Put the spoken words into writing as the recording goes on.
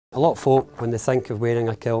A lot of folk, when they think of wearing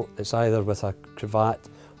a kilt, it's either with a cravat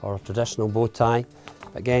or a traditional bow tie.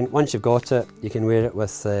 Again, once you've got it, you can wear it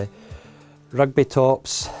with rugby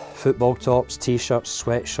tops, football tops, t-shirts,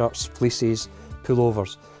 sweatshirts, fleeces,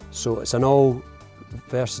 pullovers. So it's an all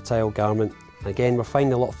versatile garment. Again, we're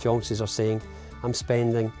finding a lot of fiancés are saying, I'm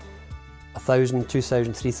spending £1,000, £2,000,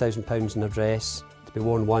 £3,000 in a dress to be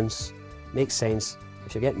worn once. Makes sense,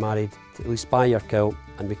 if you get married, to at least buy your kilt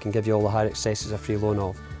and we can give you all the higher accessories a free loan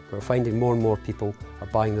of. But we're finding more and more people are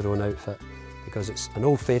buying their own outfit because it's an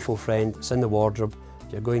old faithful friend, it's in the wardrobe.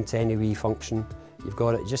 If you're going to any wee function, you've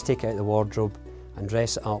got it, just take it out of the wardrobe and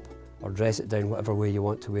dress it up or dress it down whatever way you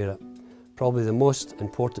want to wear it. Probably the most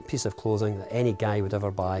important piece of clothing that any guy would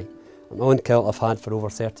ever buy. My own kilt I've had for over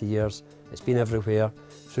 30 years. It's been everywhere,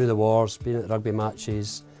 through the wars, been at rugby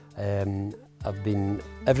matches. I've been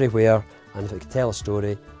everywhere, and if it could tell a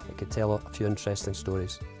story, it could tell a few interesting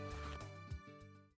stories.